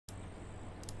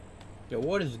Yo,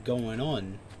 what is going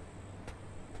on?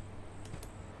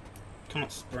 Can't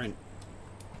sprint.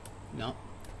 No.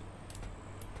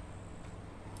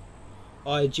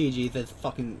 Oh, GG, there's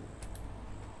fucking...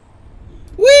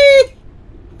 Whee!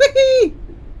 Whee!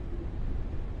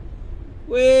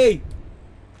 Whee!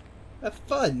 That's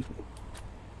fun.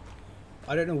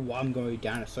 I don't know why I'm going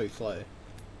down it so slow.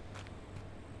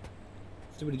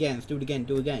 Let's do it again, let's do it again,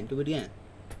 do it again, do it again.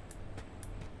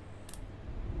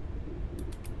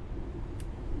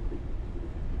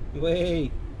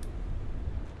 Whee!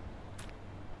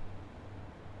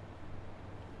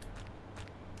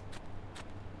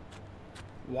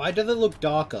 Why does it look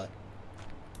darker?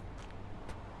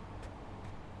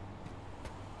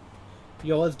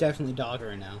 Yo, it's definitely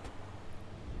darker now.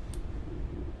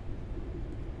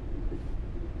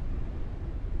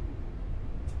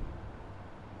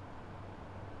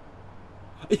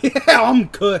 Yeah, I'm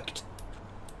cooked.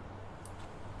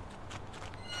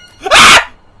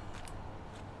 Ah!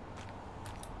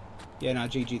 Yeah, nah,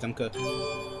 GG's, I'm cooked.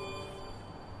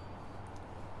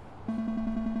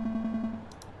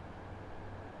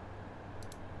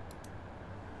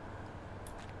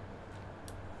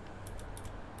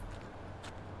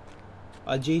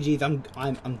 GG's,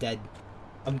 I'm dead.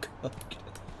 I'm cooked.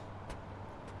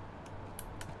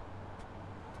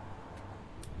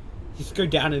 Just go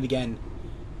down it again.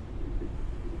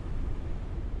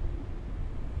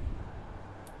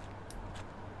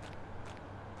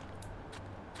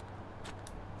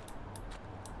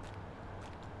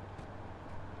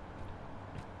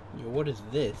 Yo, what is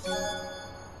this?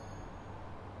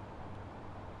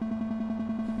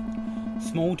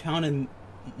 Small town in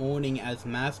mourning as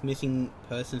mass missing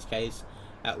persons case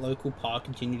at local park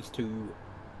continues to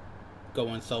go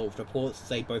unsolved. Reports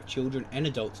say both children and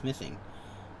adults missing.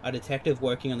 A detective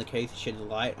working on the case sheds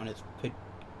light on its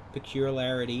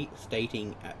peculiarity,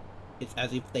 stating it's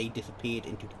as if they disappeared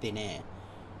into thin air.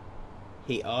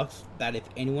 He asks that if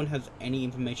anyone has any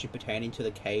information pertaining to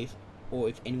the case, or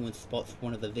if anyone spots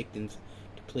one of the victims,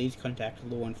 to please contact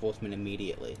law enforcement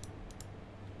immediately.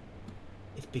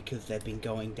 It's because they've been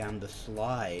going down the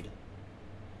slide.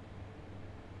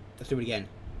 Let's do it again.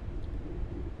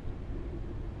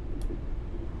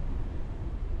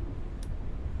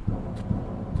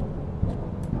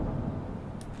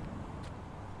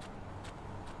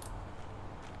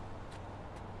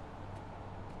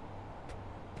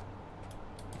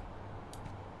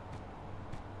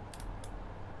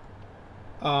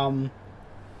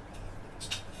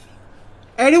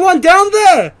 Anyone down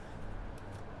there?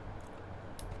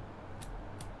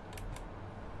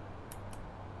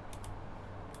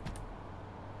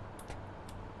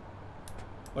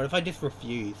 What if I just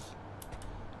refuse?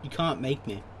 You can't make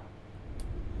me.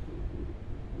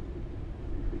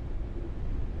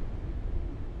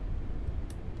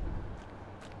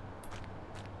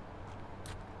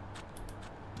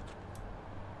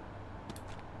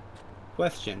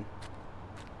 Question.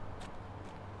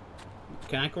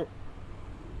 Can I crawl?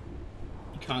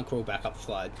 You can't crawl back up the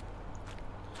slide.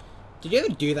 Did you ever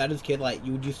do that as a kid? Like,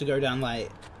 you would used to go down, like,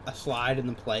 a slide in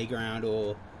the playground,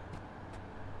 or...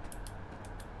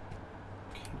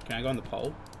 Can I go on the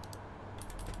pole?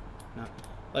 No.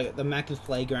 Like, at the Macca's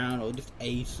playground, or just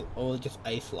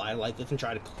a slide like this and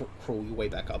try to crawl your way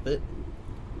back up it?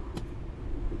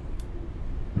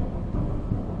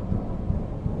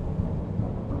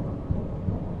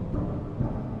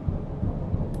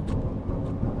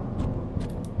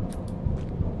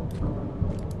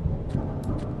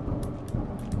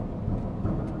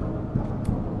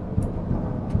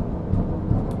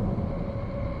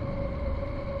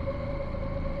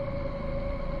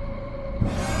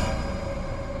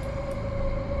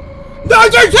 No,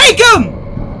 don't take him!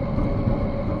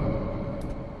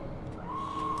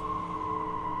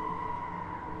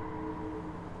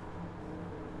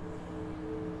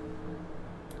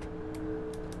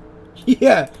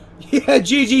 Yeah,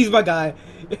 GG's my guy.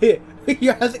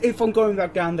 Yes, if I'm going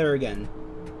back down there again.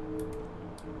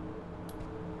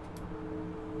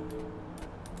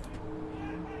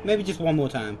 Maybe just one more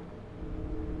time.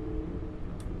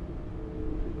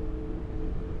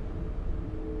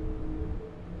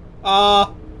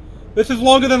 This is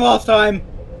longer than last time.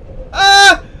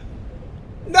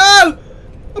 No!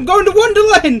 I'm going to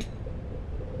Wonderland!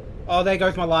 Oh, there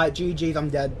goes my light. GG's, I'm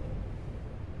dead.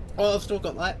 Oh, I've still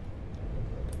got light.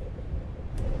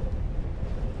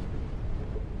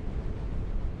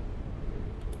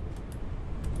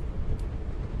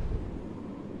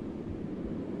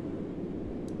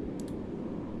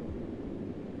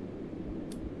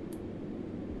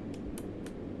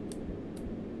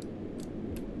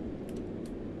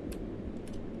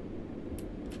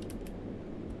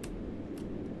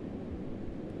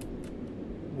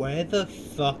 Where the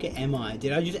fuck am I?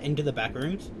 Did I just enter the back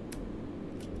rooms?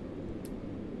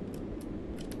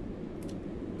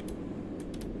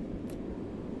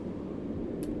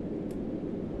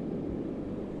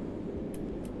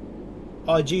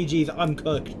 Oh, GG's, I'm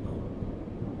cooked.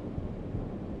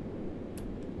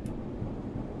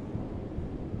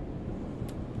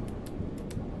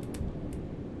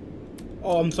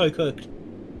 Oh, I'm so cooked.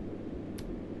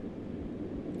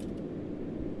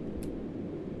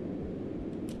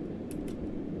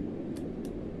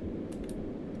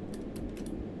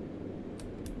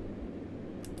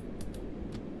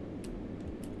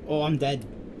 Oh, I'm dead.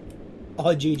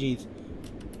 Oh, GG's.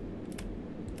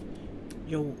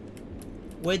 Yo,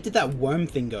 where did that worm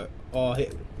thing go? Oh,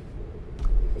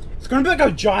 it's gonna be like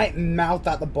a giant mouth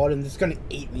at the bottom that's gonna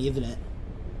eat me, isn't it?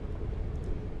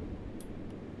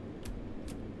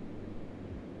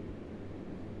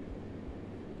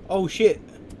 Oh shit.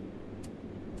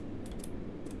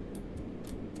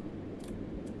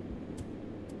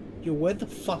 Yo, where the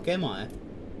fuck am I?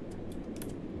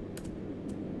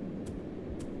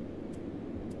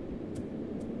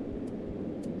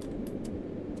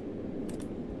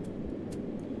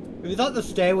 Is that the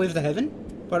stairways to heaven?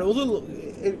 But it also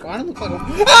it kind of looks like a...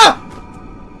 Ah!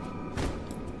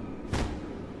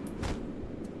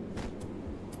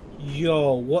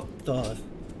 Yo, what the...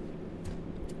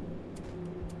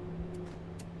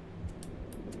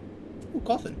 Ooh,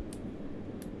 coffin.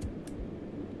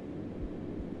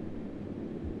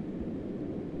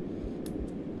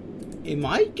 Am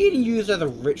I getting used as a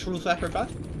ritual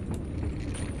sacrifice?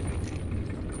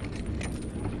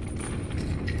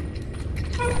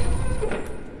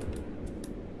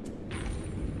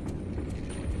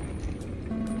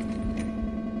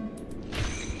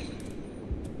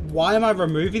 Why am I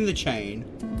removing the chain?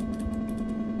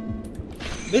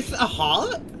 This is a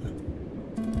heart?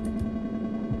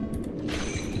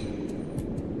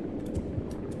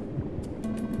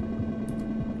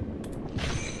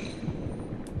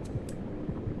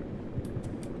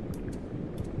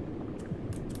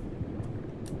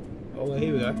 Oh, well,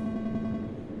 here we go.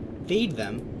 Feed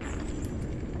them.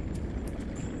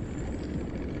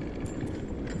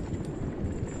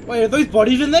 Wait, are those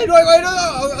bodies in there? Wait, no,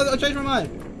 I'll change my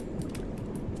mind.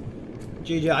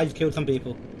 GG, I just killed some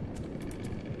people.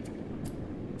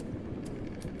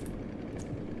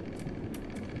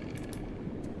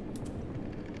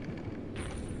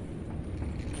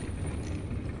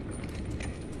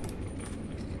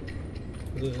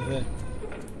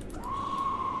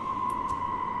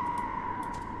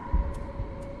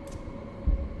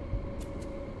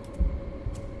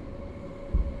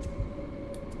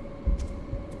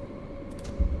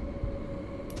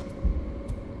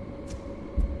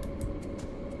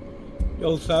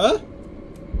 Yo, sir?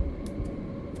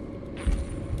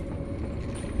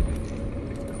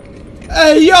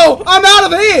 Hey, yo! I'm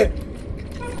out of here!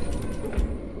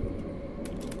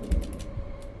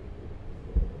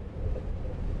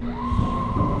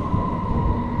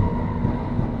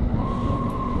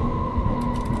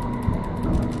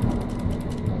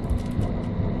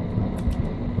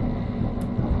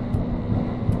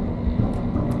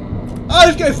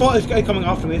 Oh, this guy coming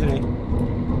after me, isn't he?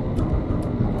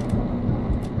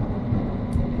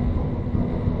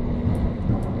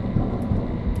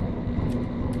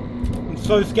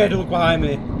 So scared to look behind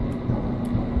me.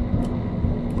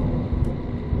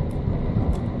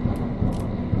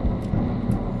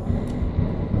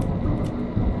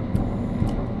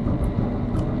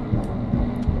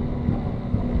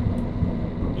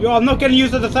 Yo, I'm not getting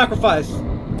used as a sacrifice.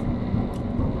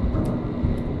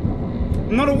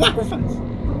 I'm not a sacrifice.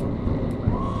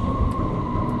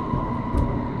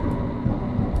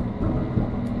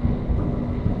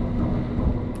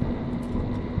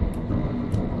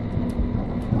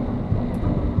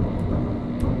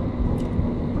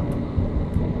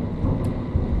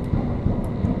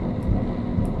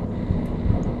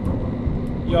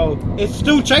 Yo, it's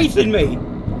still chasing me!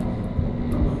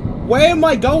 Where am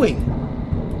I going?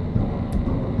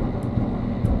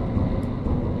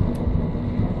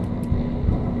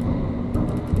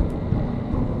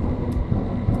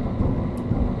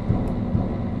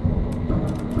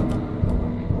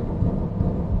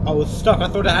 I was stuck, I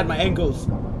thought I had my ankles.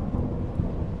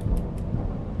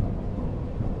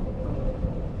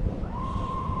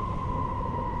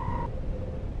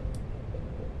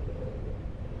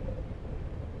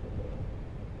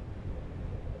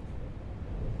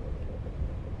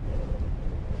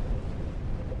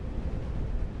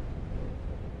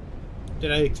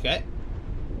 Did I escape?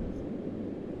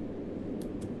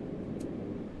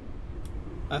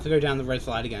 I have to go down the red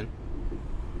slide again.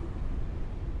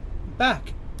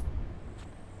 Back!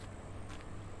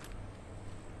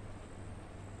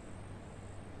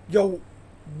 Yo,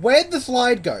 where'd the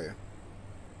slide go?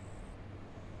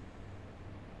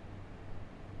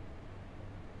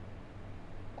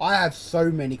 I have so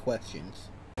many questions.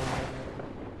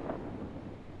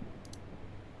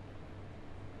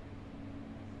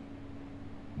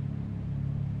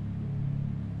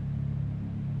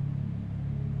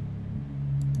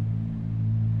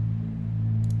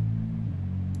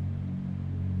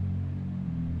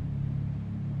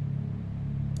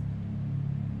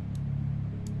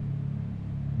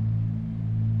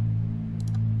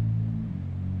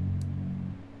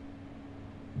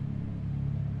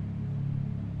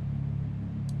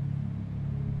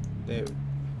 They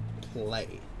play.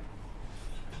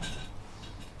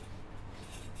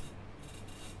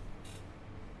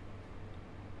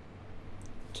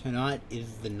 Tonight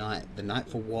is the night. The night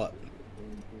for what?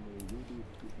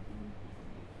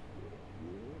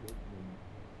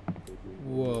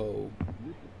 Whoa.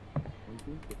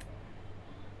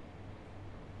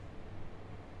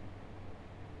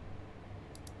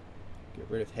 Get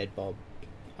rid of head bob.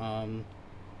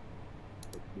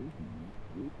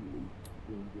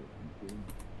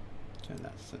 Turn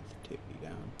that sensitivity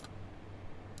down.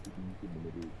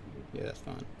 Yeah, that's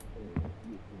fine.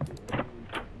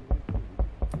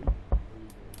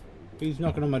 Who's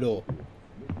knocking on my door?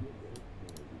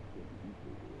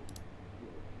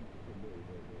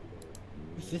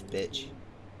 Who's this bitch?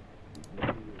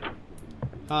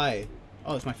 Hi.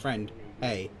 Oh, it's my friend.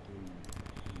 Hey.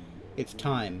 It's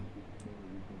time.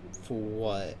 For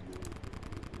what?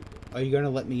 Are you gonna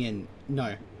let me in?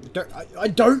 No. I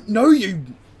don't know you!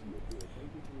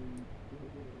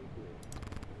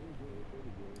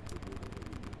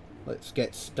 Let's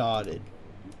get started.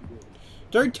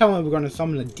 Don't tell me we're gonna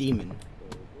summon a demon.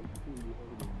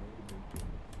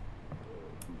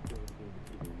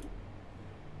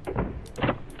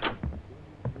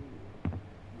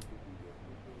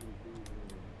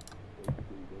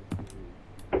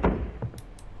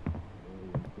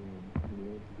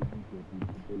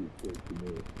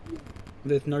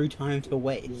 There's no time to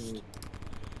waste.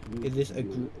 Is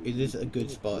this a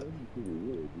good spot?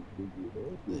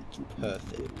 It's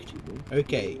perfect.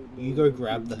 Okay, you go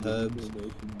grab the herbs.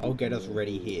 I'll get us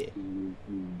ready here.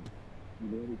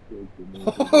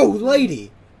 Oh,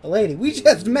 lady! Lady, we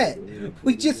just met!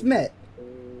 We just met!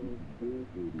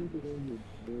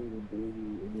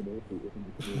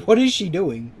 What is she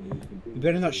doing? You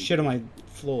better not shit on my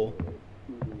floor.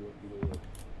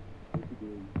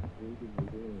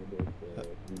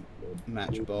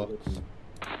 Matchbox.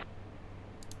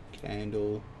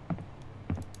 Candle.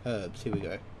 Herbs, here we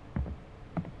go.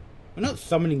 We're not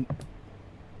summoning...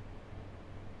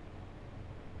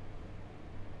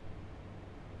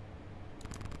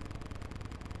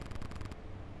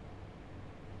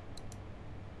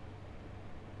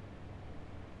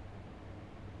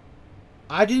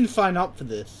 I didn't sign up for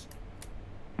this.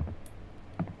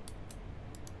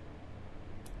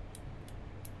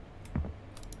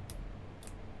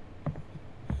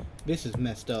 This is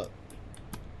messed up.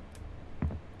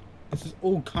 This is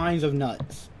all kinds of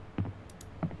nuts.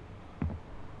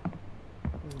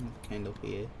 Candle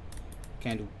here.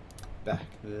 Candle back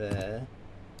there.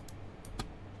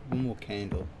 One more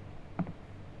candle.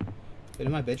 Is it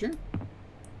in my bedroom?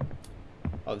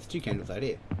 Oh, there's 2 candles out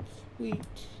here. Sweet.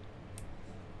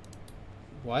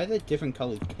 Why are there different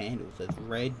colored candles? There's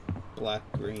red, black,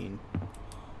 green.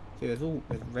 See, there's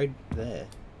red there.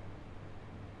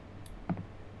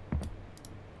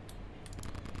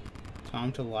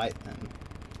 Time to light them.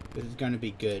 This is going to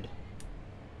be good.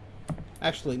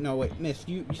 Actually, no, wait, miss,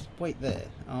 you just wait there.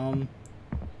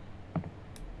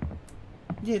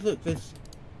 Yeah, look, there's...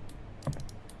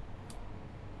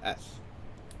 That's...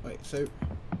 Wait, so...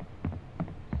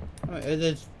 Wait,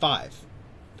 there's 5.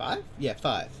 5? Yeah,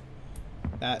 5.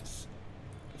 That's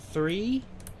 3,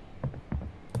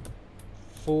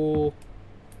 4...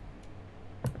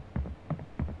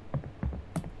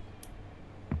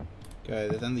 Go,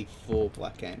 there's only 4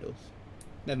 black candles.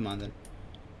 Never mind then.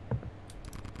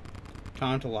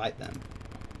 Time to light them.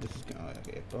 This is going... Oh,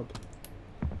 okay, Bob.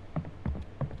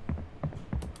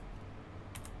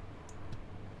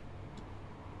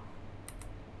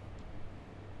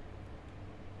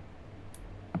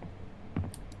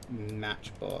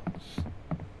 Matchbox.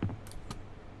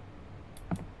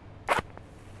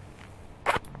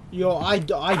 Yo, I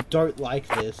don't like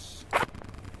this.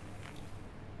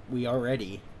 We are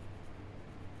ready.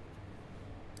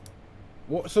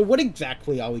 So what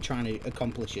exactly are we trying to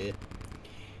accomplish here?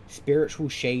 Spiritual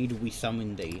shade, we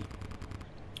summon thee.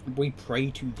 We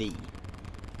pray to thee.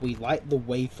 We light the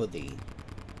way for thee.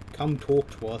 Come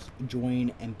talk to us,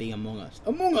 join and be among us.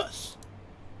 Among us!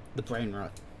 The brain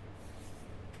rot.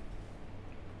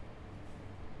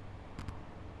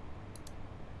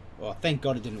 Oh, thank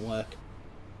God it didn't work.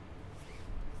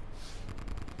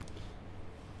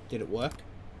 Did it work?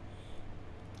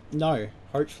 No,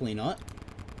 hopefully not.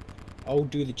 I'll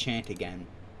do the chant again.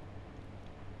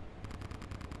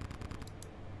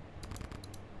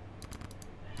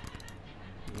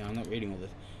 Yeah, I'm not reading all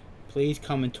this. Please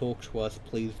come and talk to us.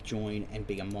 Please join and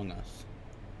be among us.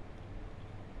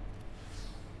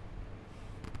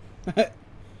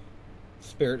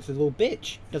 Spirit's a little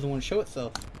bitch. Doesn't want to show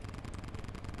itself.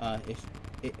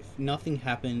 If nothing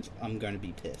happens, I'm going to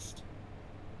be pissed.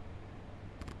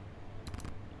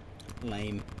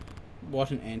 Lame.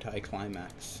 What an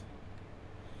anticlimax.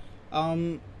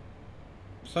 So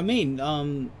I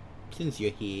mean, since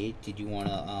you're here, did you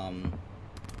wanna,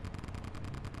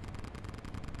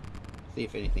 see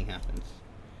if anything happens?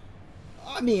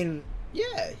 I mean,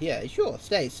 yeah, sure,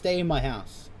 stay in my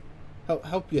house.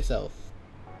 Help yourself.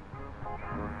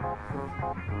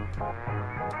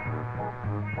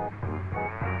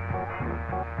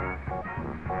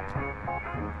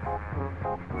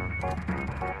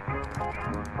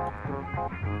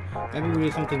 Maybe we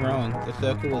did something wrong. The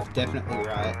circle was definitely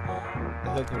right.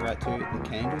 The circle right too. The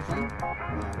candles then? No, I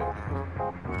don't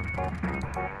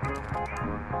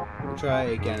know. We'll try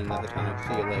again another time.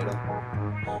 See you later.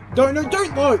 Don't look!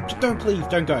 Don't, please,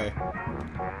 don't go.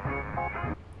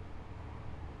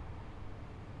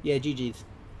 Yeah, GG's.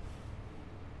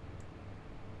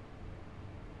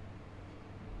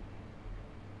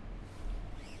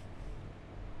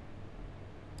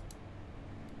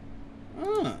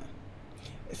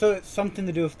 So it's something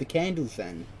to do with the candles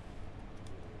then.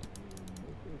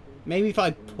 Maybe if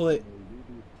I put...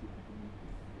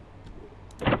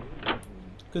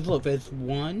 Because look, there's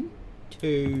 1,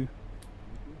 2,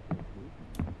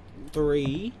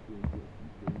 3,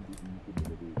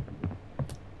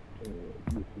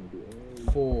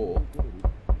 4.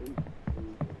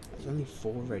 There's only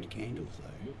 4 red candles though.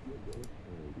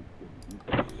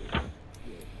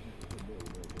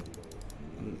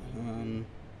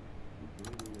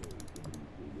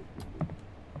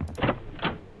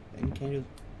 Any candles?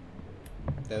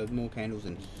 There were more candles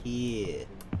in here.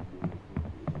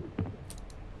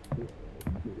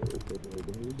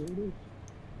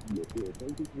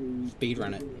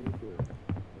 Speedrun it.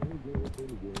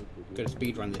 Gotta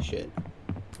speedrun this shit.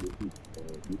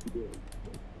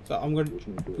 So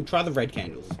we'll try the red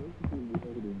candles.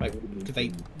 Like, because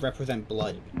they represent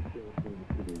blood.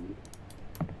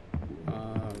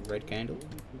 Red candle.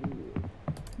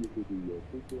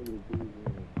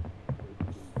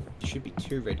 There should be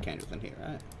 2 red candles in here,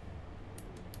 right?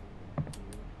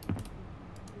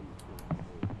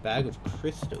 Bag of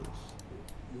crystals.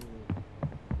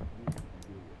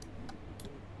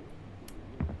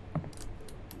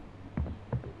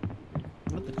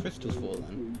 What are the crystals for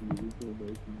then?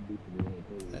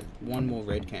 There's 1 more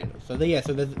red candle. So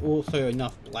so there's also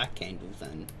enough black candles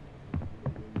then.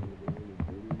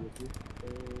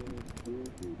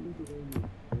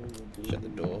 Shut the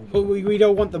door. But we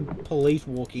don't want the police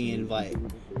walking in like,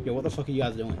 yo, what the fuck are you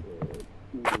guys doing?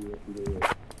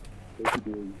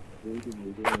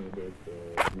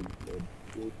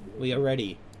 We are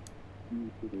ready.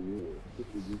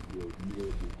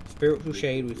 Spiritual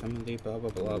shade with something blah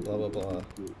blah blah blah blah blah.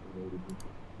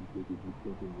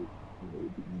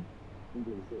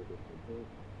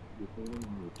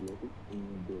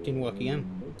 Didn't work again.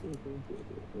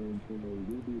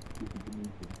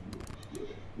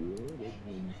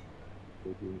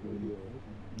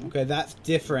 Okay, that's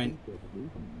different.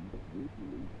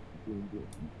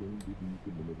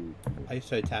 I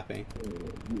started tapping.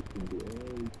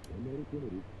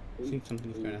 I think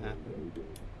something's going to happen.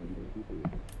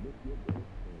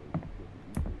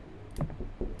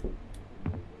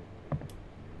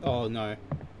 Oh no.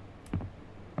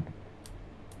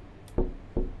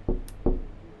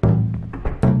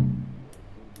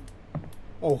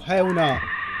 Oh hell no.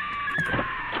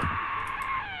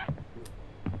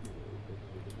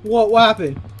 What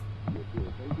happened?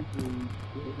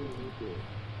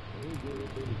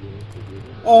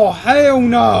 Oh hell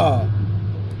no!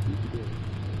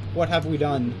 What have we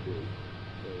done?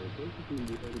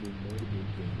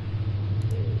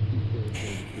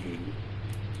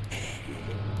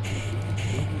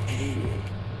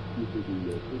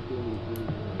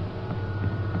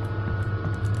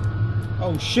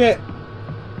 Oh shit!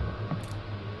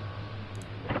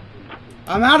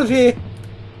 I'm out of here!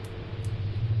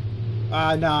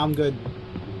 No, I'm good.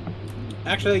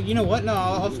 Actually, you know what? No,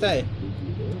 I'll stay.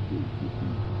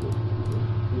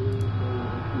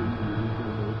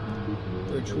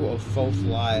 Ritual of false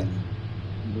light.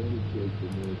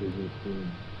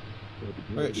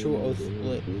 Ritual of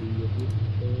split.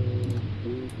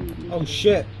 Oh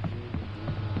shit!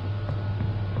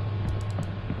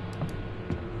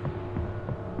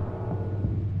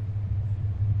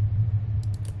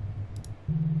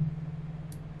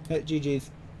 GG's.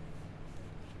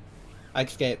 I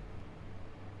escaped.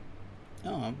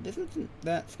 Oh, this isn't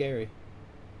that scary.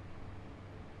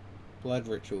 Blood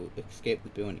ritual. Escape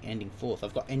with building. Ending 4. So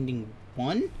I've got ending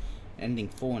 1 and ending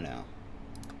 4 now.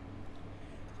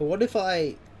 So what if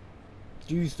I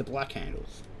use the black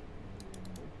handles?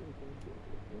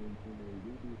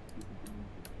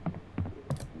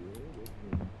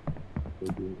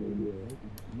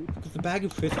 Because the bag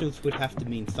of crystals would have to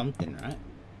mean something, right?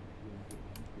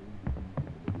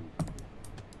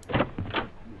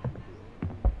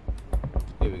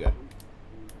 Here we go.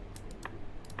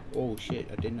 Oh shit,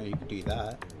 I didn't know you could do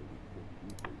that.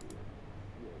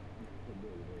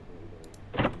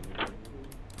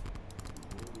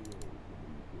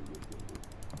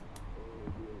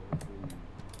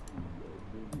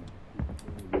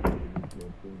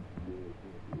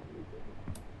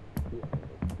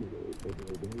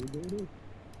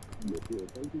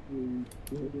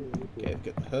 Okay, I've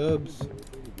got the herbs.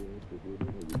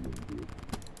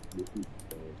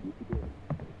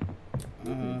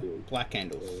 Black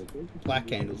candles. Black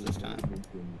candles this time.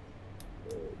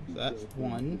 So that's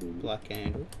one black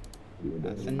candle.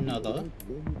 That's another.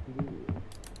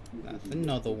 That's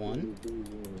another one.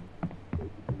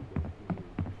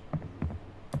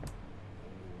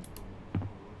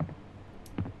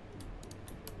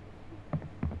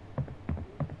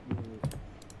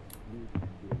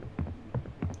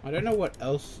 I don't know what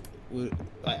else would,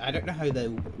 like, I don't know how they,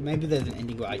 maybe there's an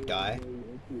ending where I die.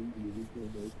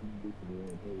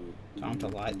 Time to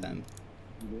light them.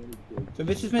 So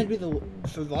this is meant to be the,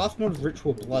 so the last one was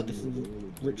Ritual of Blood, this is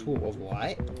Ritual of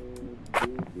Light.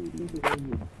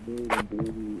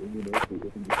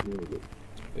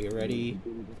 Are you ready?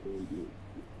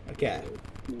 Okay.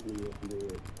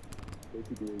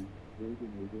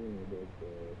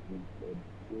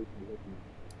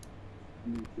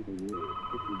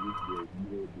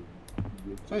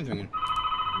 Someone's ringing.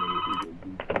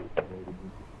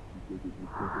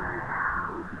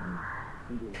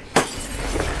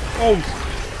 Oh!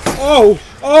 Oh!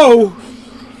 Oh!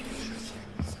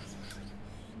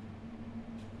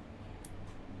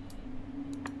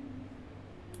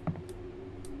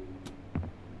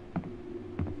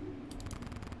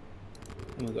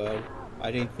 Oh my god.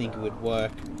 I didn't think it would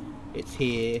work. It's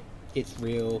here. It's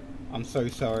real. I'm so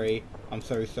sorry. I'm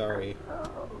so sorry.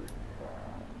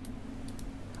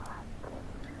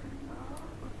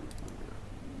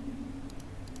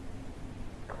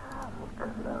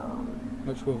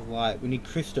 Ritual of Light. We need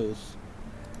crystals.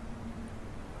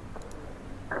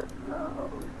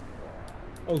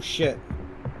 Oh shit.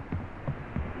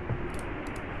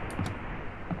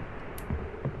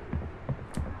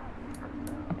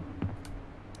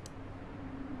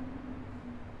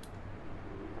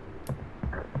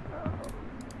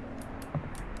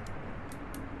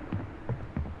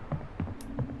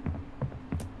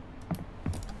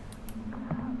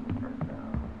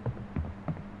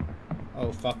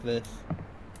 Oh fuck this.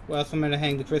 Where else am I gonna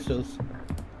hang the crystals?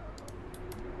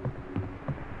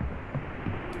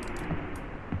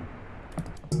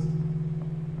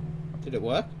 Did it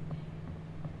work?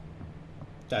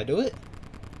 Did I do it?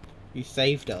 You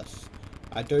saved us.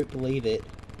 I don't believe it.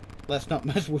 Let's not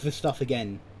mess with the stuff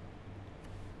again.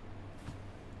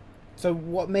 So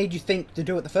what made you think to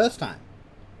do it the first time?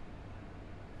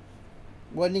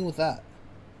 What ending was that?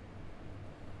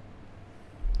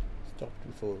 Stopped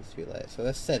before it was too late. So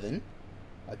that's 7.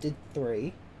 I did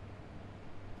 3.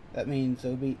 That means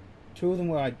there'll be 2 of them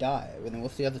where I die. Well, then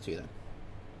what's the other 2 then?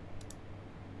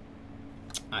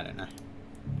 I don't know.